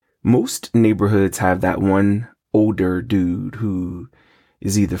Most neighborhoods have that one older dude who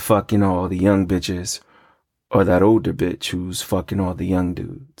is either fucking all the young bitches or that older bitch who's fucking all the young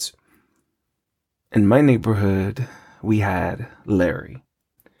dudes. In my neighborhood, we had Larry.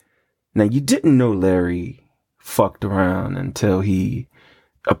 Now, you didn't know Larry fucked around until he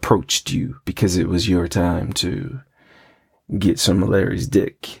approached you because it was your time to get some of Larry's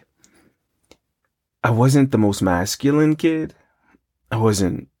dick. I wasn't the most masculine kid. I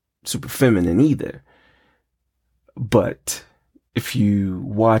wasn't super feminine either. But if you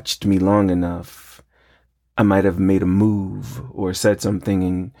watched me long enough, I might have made a move or said something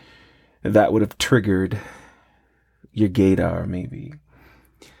and that would have triggered your gaydar, maybe.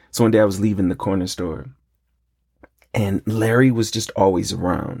 So one day I was leaving the corner store and Larry was just always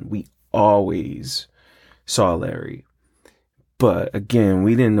around. We always saw Larry. But again,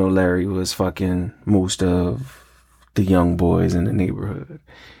 we didn't know Larry was fucking most of the young boys in the neighborhood.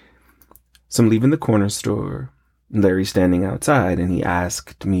 So I'm leaving the corner store. Larry's standing outside and he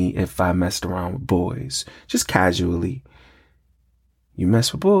asked me if I messed around with boys, just casually. You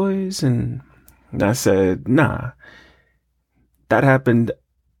mess with boys? And I said, nah. That happened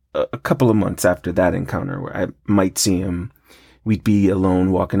a couple of months after that encounter where I might see him. We'd be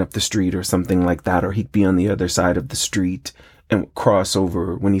alone walking up the street or something like that, or he'd be on the other side of the street and cross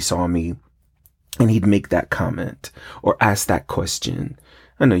over when he saw me and he'd make that comment or ask that question.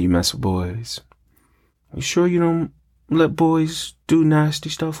 I know you mess with boys. You sure you don't let boys do nasty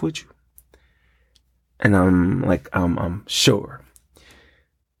stuff with you? And I'm like, I'm sure.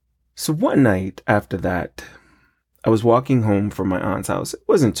 So one night after that, I was walking home from my aunt's house. It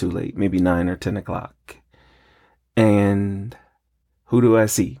wasn't too late, maybe 9 or 10 o'clock. And who do I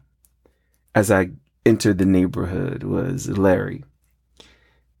see? As I entered the neighborhood was Larry.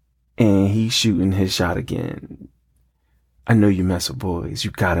 And he's shooting his shot again. I know you mess with boys. You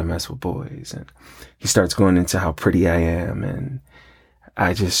gotta mess with boys. And he starts going into how pretty I am. And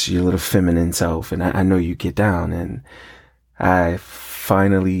your little feminine self. And I know you get down. And I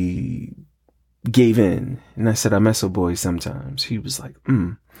finally gave in. And I said, I mess with boys sometimes. He was like,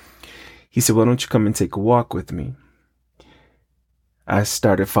 He said, why don't you come and take a walk with me? I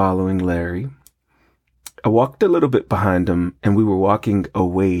started following Larry. I walked a little bit behind him and we were walking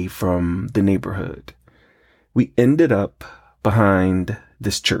away from the neighborhood. We ended up behind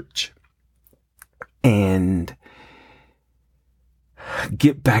this church and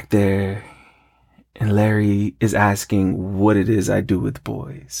get back there and Larry is asking what it is I do with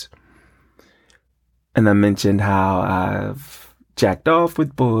boys. And I mentioned how I've jacked off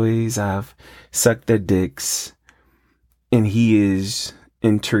with boys, I've sucked their dicks, and he is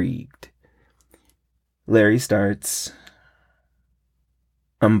intrigued. Larry starts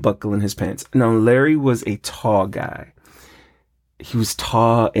unbuckling his pants. Now, Larry was a tall guy. He was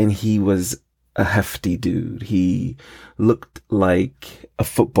tall and he was a hefty dude. He looked like a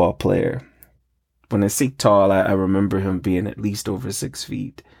football player. When I say tall, I remember him being at least over 6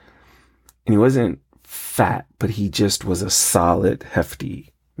 feet. And he wasn't fat, but he just was a solid,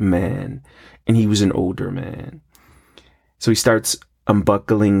 hefty man. And he was an older man. So he starts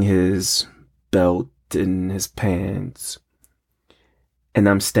unbuckling his belt and his pants. And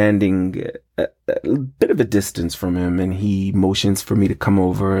I'm standing a bit of a distance from him and he motions for me to come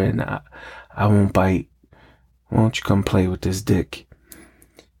over and I won't bite. Why don't you come play with this dick?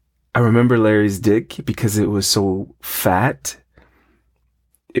 I remember Larry's dick because it was so fat.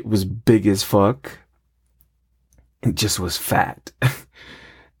 It was big as fuck. It just was fat.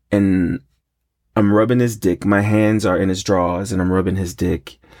 And I'm rubbing his dick. My hands are in his drawers and I'm rubbing his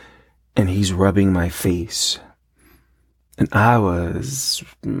dick. And he's rubbing my face. And I was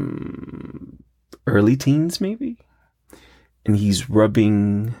early teens, maybe. And he's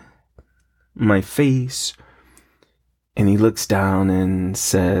rubbing my face. And he looks down and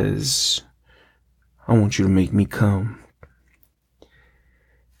says, I want you to make me come.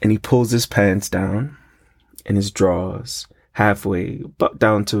 And he pulls his pants down and his drawers halfway, about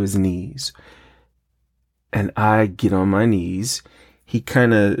down to his knees. And I get on my knees. He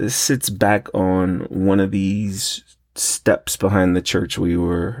kind of sits back on one of these steps behind the church we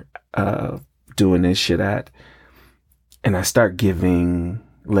were doing this shit at. And I start giving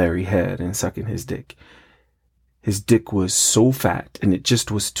Larry head and sucking his dick. His dick was so fat and it just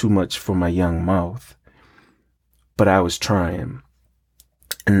was too much for my young mouth. But I was trying.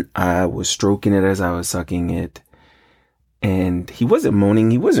 And I was stroking it as I was sucking it. And he wasn't moaning.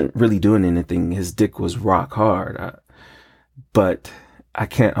 He wasn't really doing anything. His dick was rock hard. But I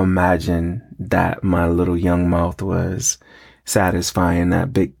can't imagine that my little young mouth was satisfying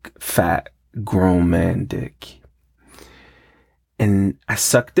that big, fat, grown man dick. And I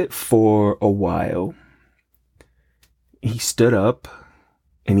sucked it for a while. He stood up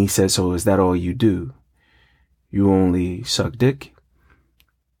and he said, "So is that all you do? You only suck dick?"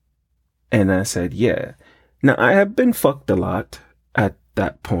 And I said, "Yeah." Now, I have been fucked a lot at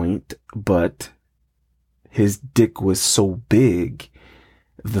that point, but his dick was so big,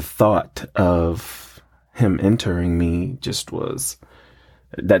 the thought of him entering me just was,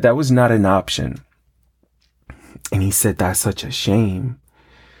 that was not an option. And he said, "That's such a shame."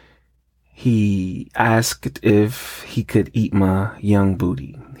 He asked if he could eat my young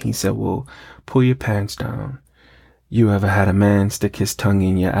booty. He said, "Well, pull your pants down. You ever had a man stick his tongue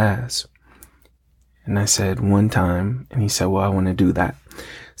in your ass?" And I said, "One time." And he said, "Well, I want to do that."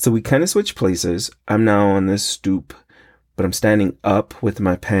 So we kind of switched places. I'm now on this stoop, but I'm standing up with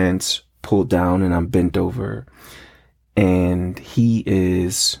my pants pulled down and I'm bent over. And he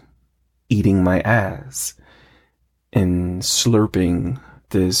is eating my ass and slurping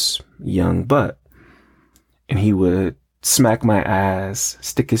this young butt. And he would smack my ass,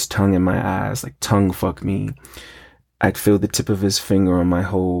 stick his tongue in my ass, like tongue fuck me. I'd feel the tip of his finger on my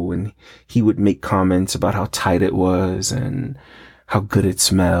hole, and he would make comments about how tight it was and how good it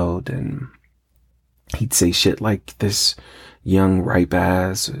smelled. And he'd say shit like, "This young ripe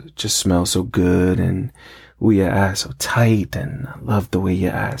ass just smells so good, and ooh, your ass so tight, and I love the way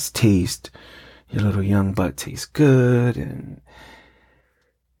your ass tastes. Your little young butt tastes good."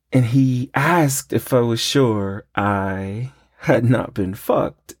 And he asked if I was sure I had not been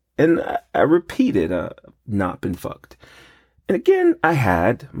fucked. And I repeated, not been fucked. And again, I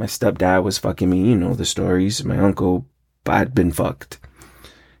had. My stepdad was fucking me, you know the stories. My uncle, I'd been fucked.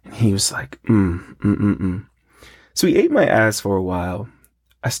 And he was like, So he ate my ass for a while.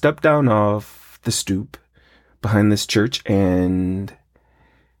 I stepped down off the stoop behind this church, and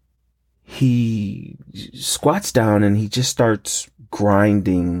he squats down and he just starts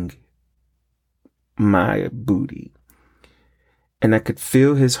grinding my booty. And I could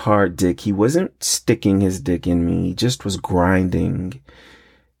feel his hard dick. He wasn't sticking his dick in me. He just was grinding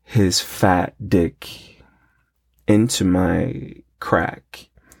his fat dick into my crack.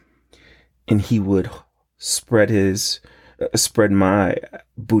 And he would spread my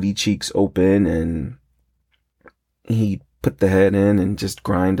booty cheeks open, and he'd put the head in and just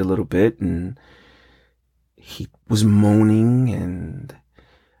grind a little bit. And he was moaning, and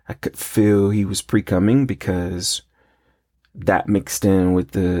I could feel he was pre-coming because that mixed in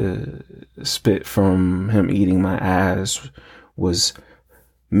with the spit from him eating my ass was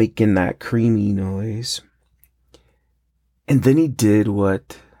making that creamy noise. And then he did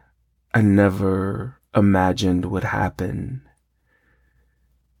what I never imagined would happen.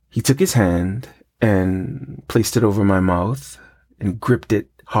 He took his hand and placed it over my mouth and gripped it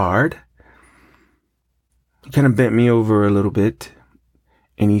hard. He kind of bent me over a little bit,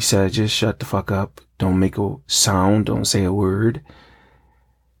 and he said, "Just shut the fuck up. Don't make a sound. Don't say a word."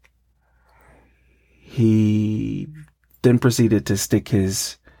 He then proceeded to stick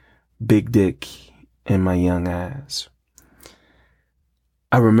his big dick in my young ass.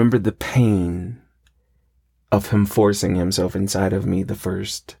 I remember the pain of him forcing himself inside of me the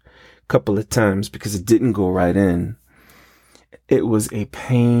first couple of times, because it didn't go right in. It was a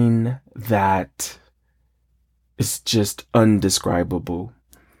pain that is just undescribable.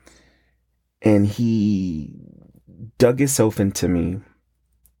 And he dug himself into me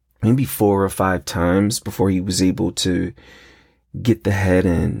maybe 4 or 5 times before he was able to get the head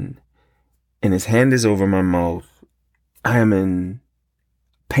in. And his hand is over my mouth. I am in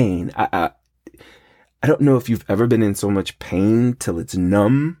pain. I don't know if you've ever been in so much pain till it's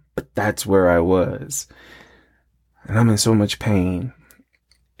numb, but that's where I was. And I'm in so much pain.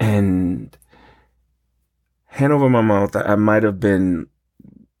 And hand over my mouth, I might have been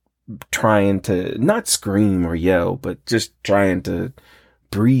trying to not scream or yell, but just trying to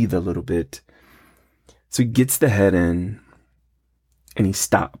breathe a little bit. So he gets the head in and he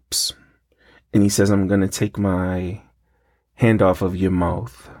stops and he says, "I'm going to take my hand off of your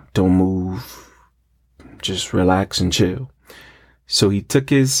mouth. Don't move. Just relax and chill." So he took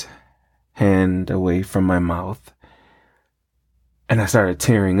his hand away from my mouth, and I started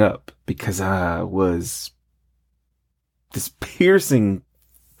tearing up because I was this piercing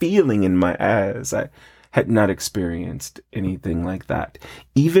feeling in my ass. I had not experienced anything like that.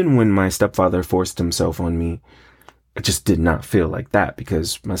 Even when my stepfather forced himself on me, it just did not feel like that,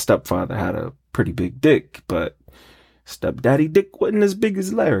 because my stepfather had a pretty big dick, but stepdaddy dick wasn't as big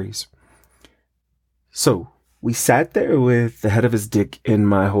as Larry's. So we sat there with the head of his dick in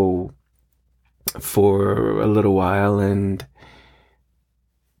my hole for a little while, and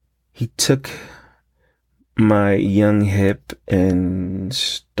he took my young hip and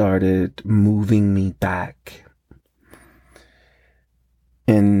started moving me back.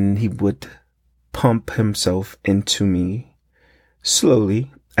 And he would pump himself into me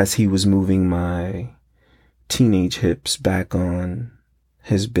slowly as he was moving my teenage hips back on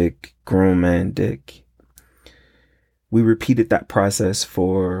his big grown man dick. We repeated that process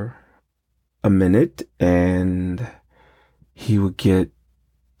for a minute, and he would get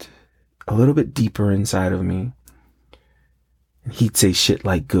a little bit deeper inside of me. And he'd say shit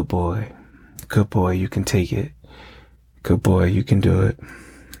like, good boy, you can take it. Good boy, you can do it.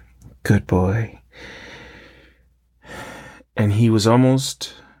 Good boy. And he was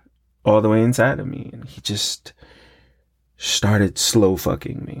almost all the way inside of me, and he just started slow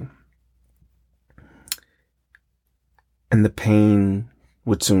fucking me. And the pain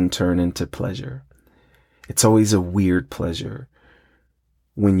would soon turn into pleasure. It's always a weird pleasure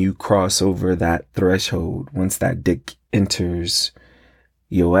when you cross over that threshold. Once that dick enters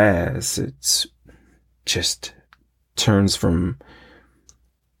your ass, it's just turns from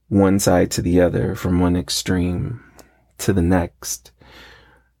one side to the other, from one extreme to the next.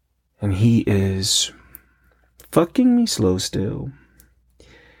 And he is fucking me slow still.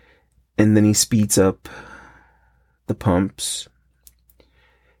 And then he speeds up the pumps.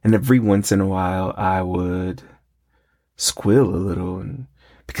 And every once in a while I would squeal a little, and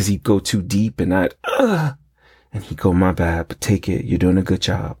because he'd go too deep, and and he'd go, my bad, but take it. You're doing a good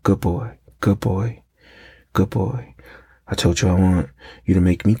job. Good boy. Good boy. Good boy. I told you I want you to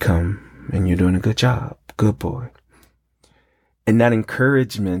make me come, and you're doing a good job. Good boy. And that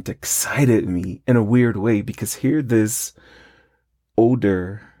encouragement excited me in a weird way, because here this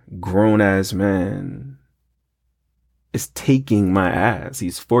older grown ass man is taking my ass.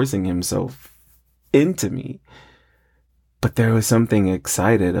 He's forcing himself into me. But there was something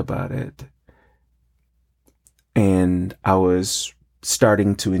excited about it. And I was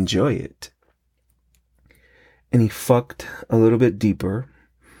starting to enjoy it. And he fucked a little bit deeper.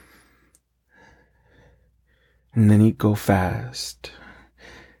 And then he'd go fast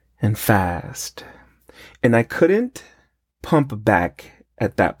and fast. And I couldn't pump back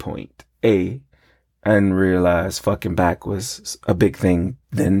at that point. I didn't realize fucking back was a big thing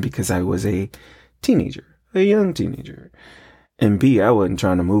then, because I was a teenager, a young teenager. And B, I wasn't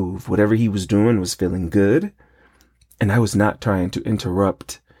trying to move. Whatever he was doing was feeling good. And I was not trying to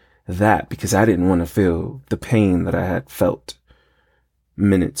interrupt that, because I didn't want to feel the pain that I had felt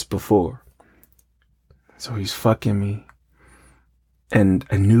minutes before. So he's fucking me. And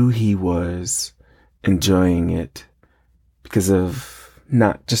I knew he was enjoying it because of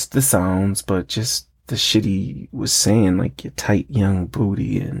not just the sounds, but just the shit he was saying, like your tight young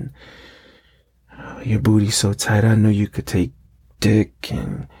booty, and your booty so tight, I knew you could take dick,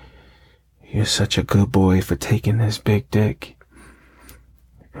 and you're such a good boy for taking this big dick.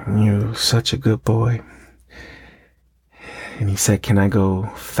 And you're such a good boy. And he said, can I go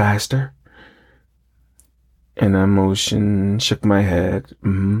faster? And I shook my head.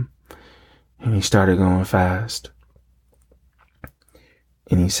 And he started going fast.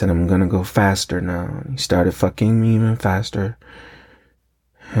 And he said, I'm gonna go faster now. And he started fucking me even faster.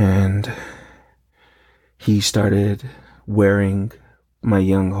 And he started wearing my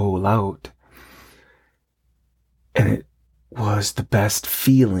young hole out. And it was the best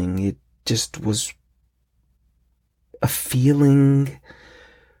feeling. It just was a feeling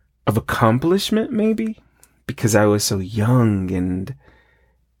of accomplishment, maybe, because I was so young and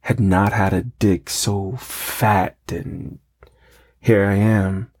had not had a dick so fat, and here I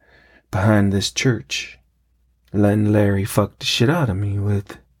am behind this church letting Larry fuck the shit out of me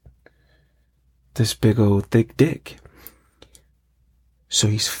with this big old thick dick. So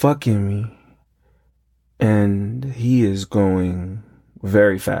he's fucking me, and he is going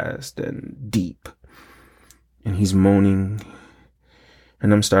very fast and deep, and he's moaning,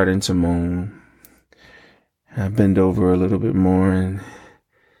 and I'm starting to moan. I bend over a little bit more, and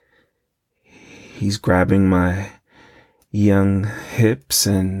he's grabbing my young hips,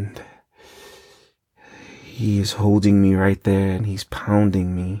 and he is holding me right there, and he's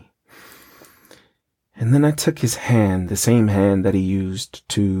pounding me. And then I took his hand, the same hand that he used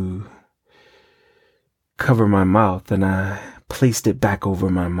to cover my mouth, and I placed it back over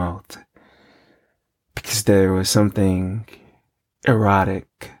my mouth, because there was something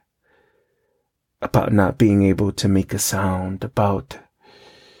erotic about not being able to make a sound, about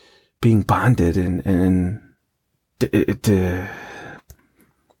being bonded, and it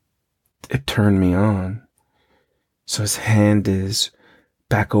turned me on. So his hand is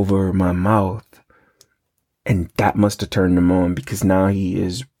back over my mouth, and that must have turned him on, because now he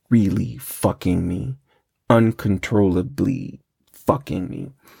is really fucking me uncontrollably fucking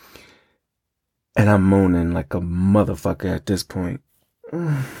me. And I'm moaning like a motherfucker at this point.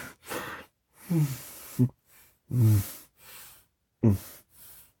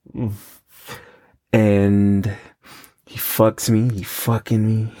 And he fucks me, he fucking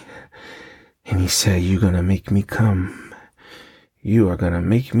me. And he said, "You're gonna make me come. You are gonna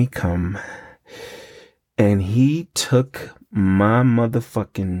make me come." And he took my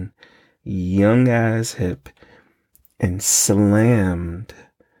motherfucking young ass hip and slammed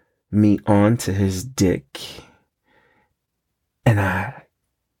me onto his dick. And I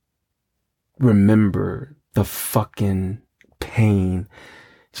remember the fucking pain,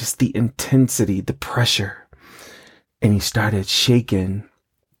 just the intensity, the pressure. And he started shaking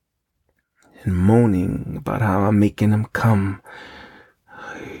and moaning about how I'm making him come.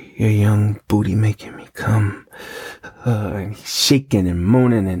 "Your young booty making me come." And he's shaking and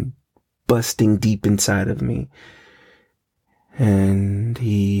moaning and busting deep inside of me. And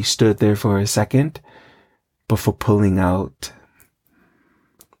he stood there for a second before pulling out.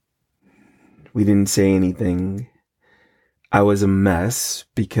 We didn't say anything. I was a mess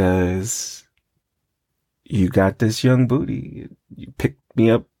because you got this young booty. You picked me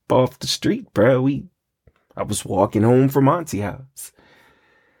up off the street, bro. I was walking home from Auntie's house.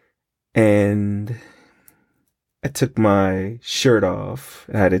 And I took my shirt off.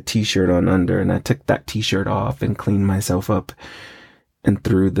 I had a t-shirt on under, and I took that t-shirt off and cleaned myself up and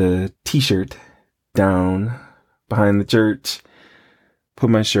threw the t-shirt down behind the church, put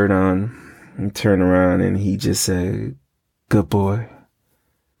my shirt on and turned around, and he just said, good boy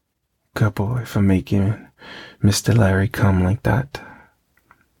for making Mr. Larry come like that.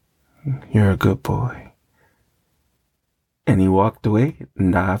 You're a good boy." And he walked away,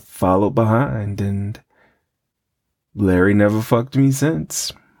 and I followed behind, and Larry never fucked me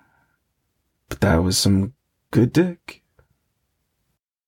since. But that was some good dick.